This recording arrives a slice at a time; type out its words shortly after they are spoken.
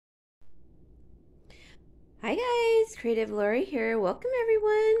Hi guys, Creative Lori here. Welcome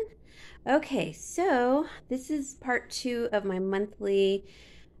everyone. Okay, so this is part 2 of my monthly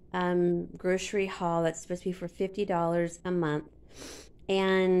grocery haul that's supposed to be for $50 a month.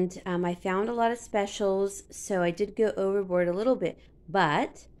 And I found a lot of specials, so I did go overboard a little bit.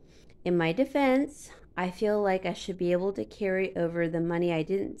 But in my defense, I feel like I should be able to carry over the money I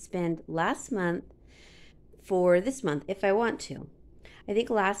didn't spend last month for this month if I want to. I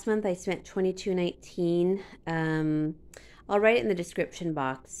think last month I spent $22.19. I'll write it in the description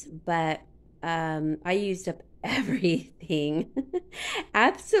box, but I used up everything.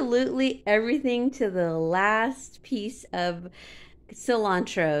 Absolutely everything to the last piece of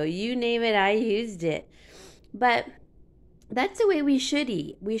cilantro. You name it, I used it. But that's the way we should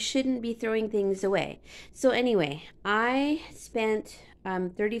eat. We shouldn't be throwing things away. So anyway, I spent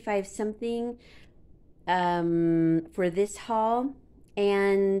 35 something for this haul,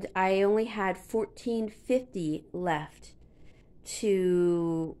 and I only had $14.50 left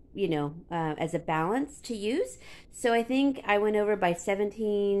to as a balance to use. So I think I went over by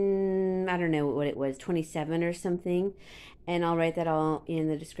 17, I don't know what it was, 27 or something, and I'll write that all in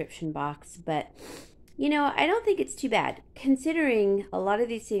the description box. But I don't think it's too bad, considering a lot of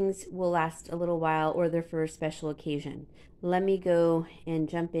these things will last a little while or they're for a special occasion. Let me go and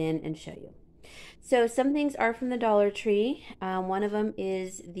jump in and show you. So some things are from the Dollar Tree. One of them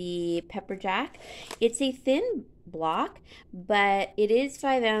is the pepper jack. It's a thin block, but it is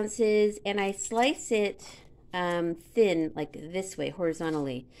 5 ounces, and I slice it thin, like this way,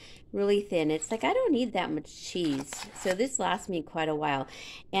 horizontally, really thin. It's like I don't need that much cheese, so this lasts me quite a while.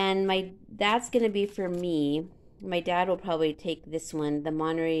 And that's going to be for me. My dad will probably take this one, the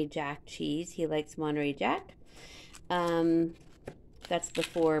Monterey Jack cheese. He likes Monterey Jack. That's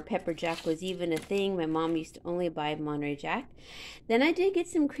before pepper jack was even a thing. My mom used to only buy Monterey Jack. Then I did get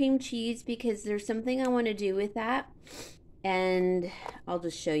some cream cheese because there's something I want to do with that. And I'll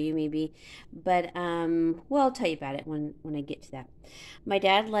just show you maybe. But, well, I'll tell you about it when I get to that. My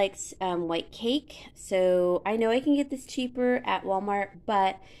dad likes white cake. So I know I can get this cheaper at Walmart,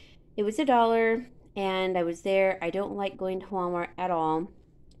 but it was $1 and I was there. I don't like going to Walmart at all.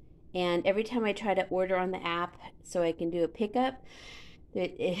 And every time I try to order on the app so I can do a pickup,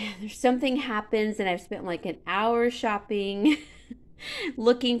 there's something happens, and I've spent like an hour shopping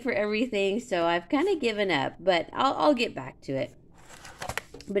looking for everything, so I've kind of given up, but I'll get back to it.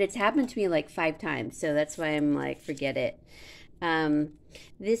 But it's happened to me like 5 times, so that's why I'm like, forget it.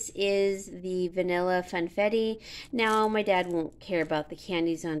 This is the vanilla funfetti. Now, my dad won't care about the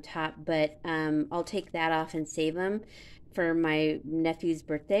candies on top, but I'll take that off and save them for my nephew's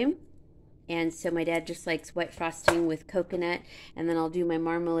birthday. And so my dad just likes white frosting with coconut, and then I'll do my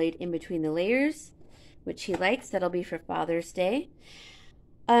marmalade in between the layers, which he likes. That'll be for Father's Day.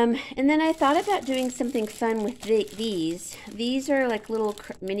 And then I thought about doing something fun with these. These are like little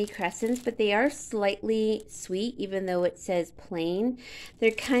mini crescents, but they are slightly sweet, even though it says plain.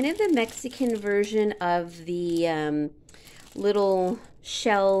 They're kind of the Mexican version of the little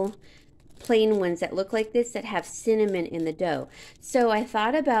shell plain ones that look like this that have cinnamon in the dough. So I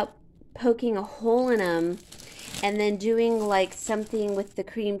thought about poking a hole in them and then doing like something with the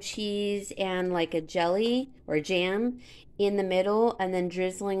cream cheese and like a jelly or jam in the middle, and then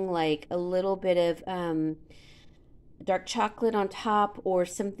drizzling like a little bit of dark chocolate on top or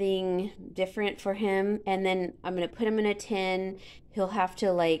something different for him. And then I'm going to put him in a tin. He'll have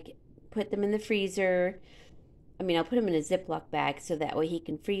to like put them in the freezer. I'll put them in a Ziploc bag so that way he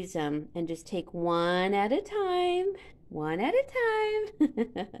can freeze them and just take one at a time. One at a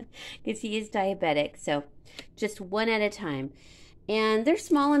time. Because he is diabetic, so just one at a time. And they're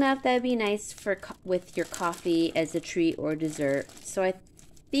small enough that'd be nice for with your coffee as a treat or dessert. So I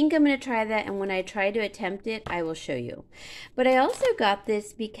think I'm going to try that, and when I try to attempt it, I will show you. But I also got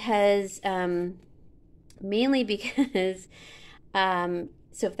this because, mainly because,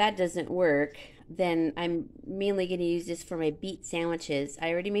 so if that doesn't work, then I'm mainly going to use this for my beet sandwiches.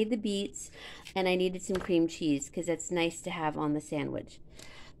 I already made the beets, and I needed some cream cheese because that's nice to have on the sandwich.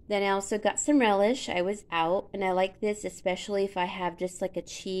 Then I also got some relish. I was out, and I like this especially if I have just like a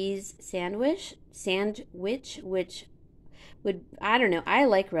cheese sandwich, which would, I don't know, I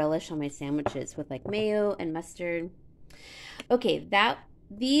like relish on my sandwiches with like mayo and mustard. Okay,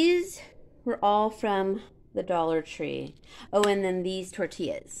 these were all from the Dollar Tree. Oh, and then these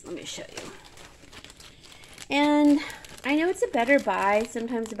tortillas. Let me show you. And I know it's a better buy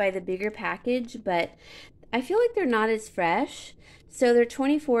sometimes to buy the bigger package, but I feel like they're not as fresh. So they're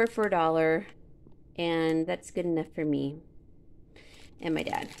 24 for $1, and that's good enough for me and my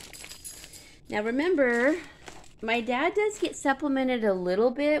dad. Now remember, My dad does get supplemented a little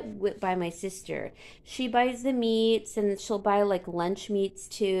bit by my sister. She buys the meats and she'll buy like lunch meats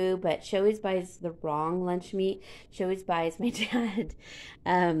too, but she always buys the wrong lunch meat. She always buys my dad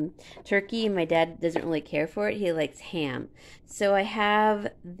turkey, and my dad doesn't really care for it. He likes ham. So I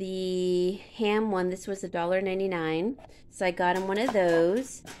have the ham one. This was $1.99. So I got him one of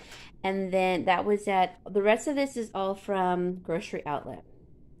those. And then that was the rest of this is all from Grocery Outlet.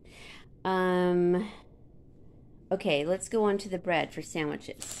 Okay, let's go on to the bread for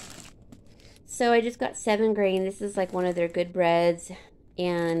sandwiches. So I just got 7 grain. This is like one of their good breads.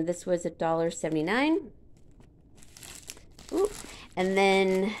 And this was $1.79. Ooh. And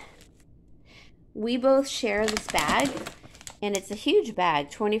then we both share this bag. And it's a huge bag,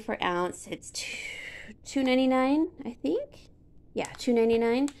 24 ounce. It's $2.99, I think. Yeah,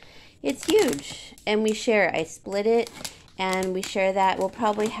 $2.99. It's huge. And we share. I split it and we share that. We'll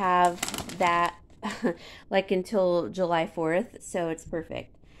probably have that like until July 4th, so it's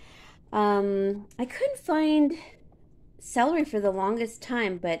perfect. I couldn't find celery for the longest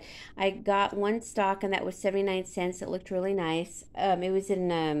time, but I got one stalk and that was 79 cents. It looked really nice. It was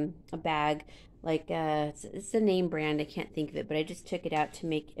in a bag, like it's a name brand. I can't think of it, but I just took it out to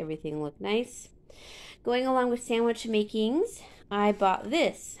make everything look nice. Going along with sandwich makings, I bought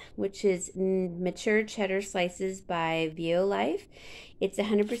this, which is mature cheddar slices by VO Life. It's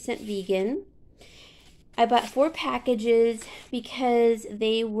 100% vegan. I bought 4 packages because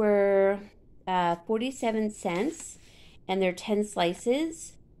they were 47 cents and they're 10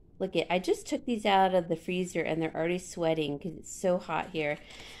 slices. Look I just took these out of the freezer and they're already sweating because it's so hot here.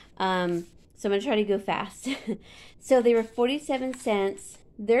 So I'm going to try to go fast. So they were 47 cents.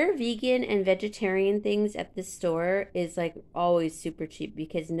 Their vegan and vegetarian things at the store is like always super cheap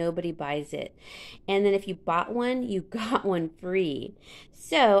because nobody buys it. And then if you bought one, you got one free.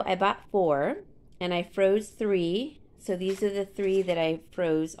 So I bought 4. And I froze 3. So these are the 3 that I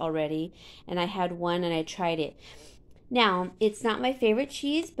froze already. And I had 1 and I tried it. Now, it's not my favorite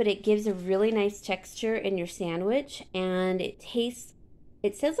cheese, but it gives a really nice texture in your sandwich. And it tastes,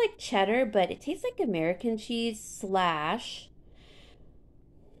 it says like cheddar, but it tastes like American cheese slash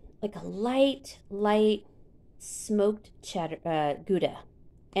like a light smoked cheddar, Gouda.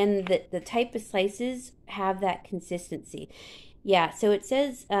 And the type of slices have that consistency. Yeah, so it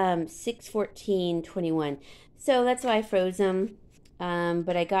says 6/14/21. So that's why I froze them.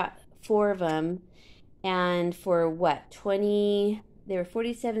 But I got 4 of them. And for what? 20, they were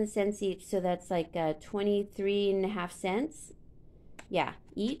 47 cents each. So that's like 23.5 cents. Yeah,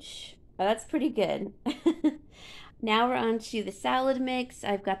 each. Oh, that's pretty good. Now we're on to the salad mix.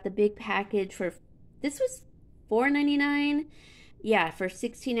 I've got the big package for, this was $4.99. Yeah, for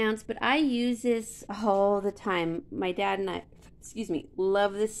 16 ounce. But I use this all the time. My dad and I,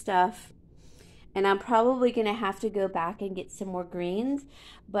 love this stuff. And I'm probably going to have to go back and get some more greens,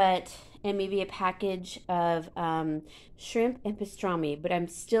 and maybe a package of shrimp and pastrami. But I'm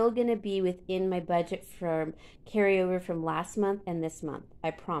still going to be within my budget from carryover from last month and this month.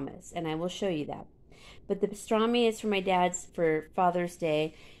 I promise. And I will show you that. But the pastrami is for my dad's for Father's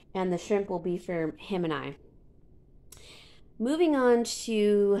Day, and the shrimp will be for him and I. Moving on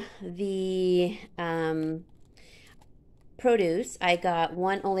to the produce, I got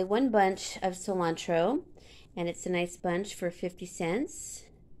only one bunch of cilantro, and it's a nice bunch for 50 cents.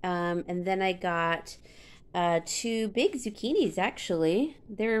 And then I got 2 big zucchinis, actually.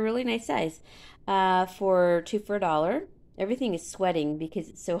 They're a really nice size, for $1. Everything is sweating because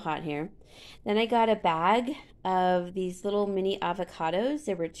it's so hot here. Then I got a bag of these little mini avocados.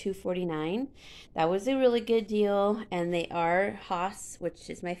 They were $2.49. That was a really good deal, and they are Haas, which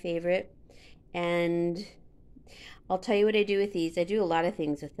is my favorite. And I'll tell you what I do with these. I do a lot of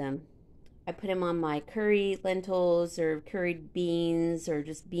things with them. I put them on my curry lentils or curried beans or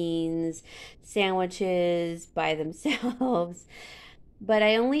just beans, sandwiches by themselves. But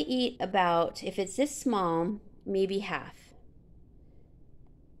I only eat about, if it's this small, maybe half.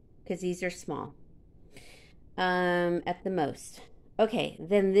 Because these are small. At the most. Okay,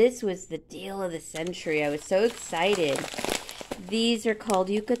 then this was the deal of the century. I was so excited. These are called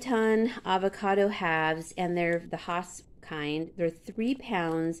Yucatan avocado halves, and they're the Haas kind. They're 3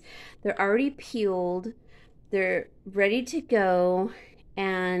 pounds. They're already peeled. They're ready to go.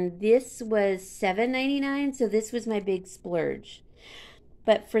 And this was $7.99, so this was my big splurge.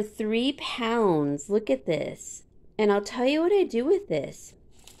 But for 3 pounds, look at this. And I'll tell you what I do with this.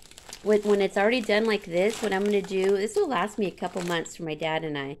 When it's already done like this, what I'm going to do, this will last me a couple months for my dad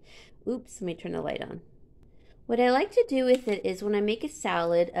and I. Oops, let me turn the light on. What I like to do with it is when I make a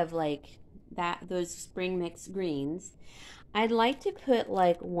salad of like those spring mix greens, I'd like to put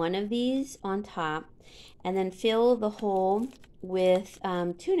like one of these on top and then fill the whole with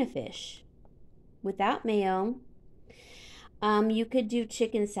tuna fish without mayo. You could do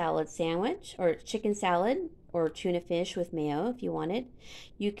chicken salad sandwich or chicken salad or tuna fish with mayo if you wanted.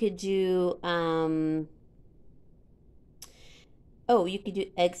 You could do, you could do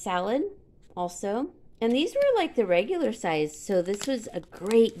egg salad also. And these were like the regular size, so this was a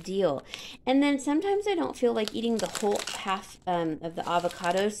great deal. And then sometimes I don't feel like eating the whole half of the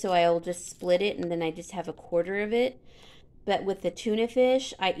avocado, so I'll just split it and then I just have a quarter of it. But with the tuna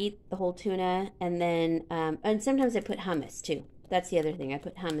fish, I eat the whole tuna, and then, and sometimes I put hummus too. That's the other thing. I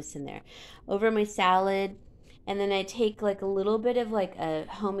put hummus in there over my salad. And then I take like a little bit of like a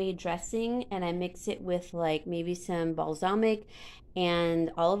homemade dressing and I mix it with like maybe some balsamic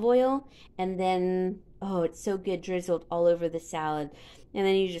and olive oil. And then, oh, it's so good drizzled all over the salad. And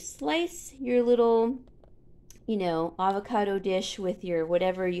then you just slice your little, avocado dish with your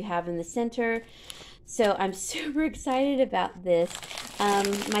whatever you have in the center. So I'm super excited about this.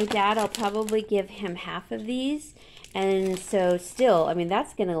 My dad, I'll probably give him half of these. And so still, I mean,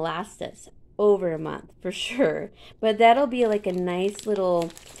 that's going to last us over a month for sure. But that'll be like a nice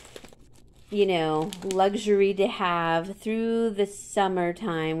little, luxury to have through the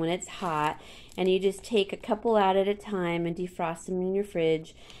summertime when it's hot. And you just take a couple out at a time and defrost them in your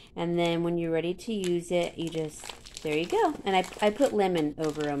fridge. And then when you're ready to use it, there you go. And I put lemon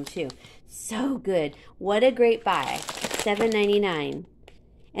over them too. So good. What a great buy. $7.99.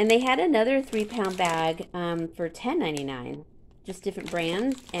 And they had another 3-pound bag for $10.99. Just different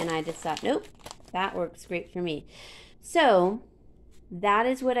brands. And I just thought, nope, that works great for me. So that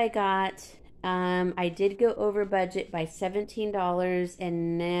is what I got. I did go over budget by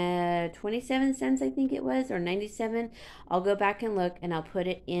 $17.27, I think it was, or 97. I'll go back and look and I'll put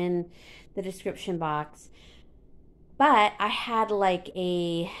it in the description box. But I had like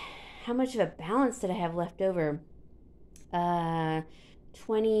how much of a balance did I have left over?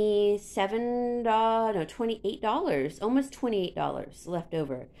 $28, almost $28 left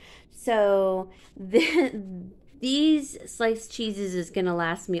over. So these sliced cheeses is going to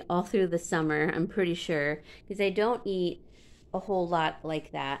last me all through the summer, I'm pretty sure, because I don't eat a whole lot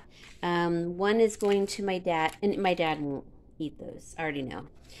like that. One is going to my dad, and my dad won't eat those, I already know.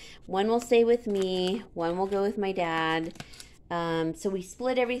 One will stay with me, one will go with my dad. So we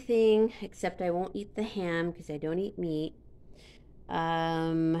split everything, except I won't eat the ham because I don't eat meat. We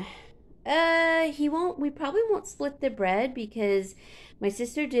probably won't split the bread because my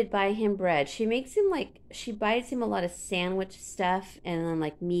sister did buy him bread. She buys him a lot of sandwich stuff and then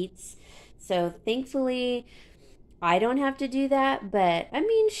like meats. So thankfully I don't have to do that, but I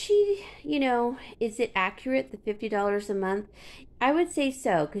mean, is it accurate, the $50 a month? I would say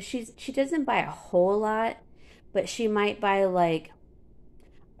so, because she doesn't buy a whole lot, but she might buy like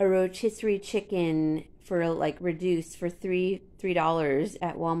a rotisserie chicken for like reduced for $3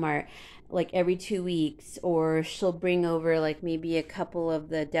 at Walmart like every 2 weeks, or she'll bring over like maybe a couple of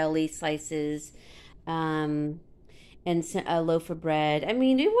the deli slices and a loaf of bread. I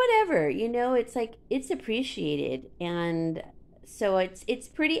mean, whatever, it's like it's appreciated, and so it's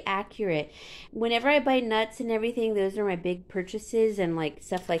pretty accurate. Whenever I buy nuts and everything, those are my big purchases, and like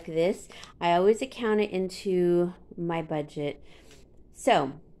stuff like this, I always account it into my budget.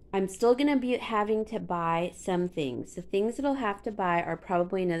 So I'm still going to be having to buy some things. The things that I'll have to buy are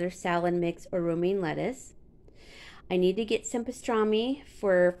probably another salad mix or romaine lettuce. I need to get some pastrami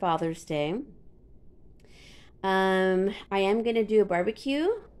for Father's Day. I am going to do a barbecue,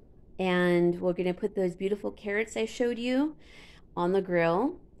 and we're going to put those beautiful carrots I showed you on the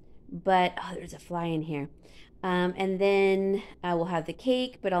grill. But, there's a fly in here. And then we'll have the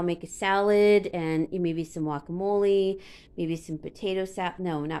cake, but I'll make a salad and maybe some guacamole, maybe some potato salad.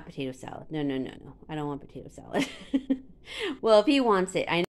 No, not potato salad. No. I don't want potato salad. Well, if he wants it, I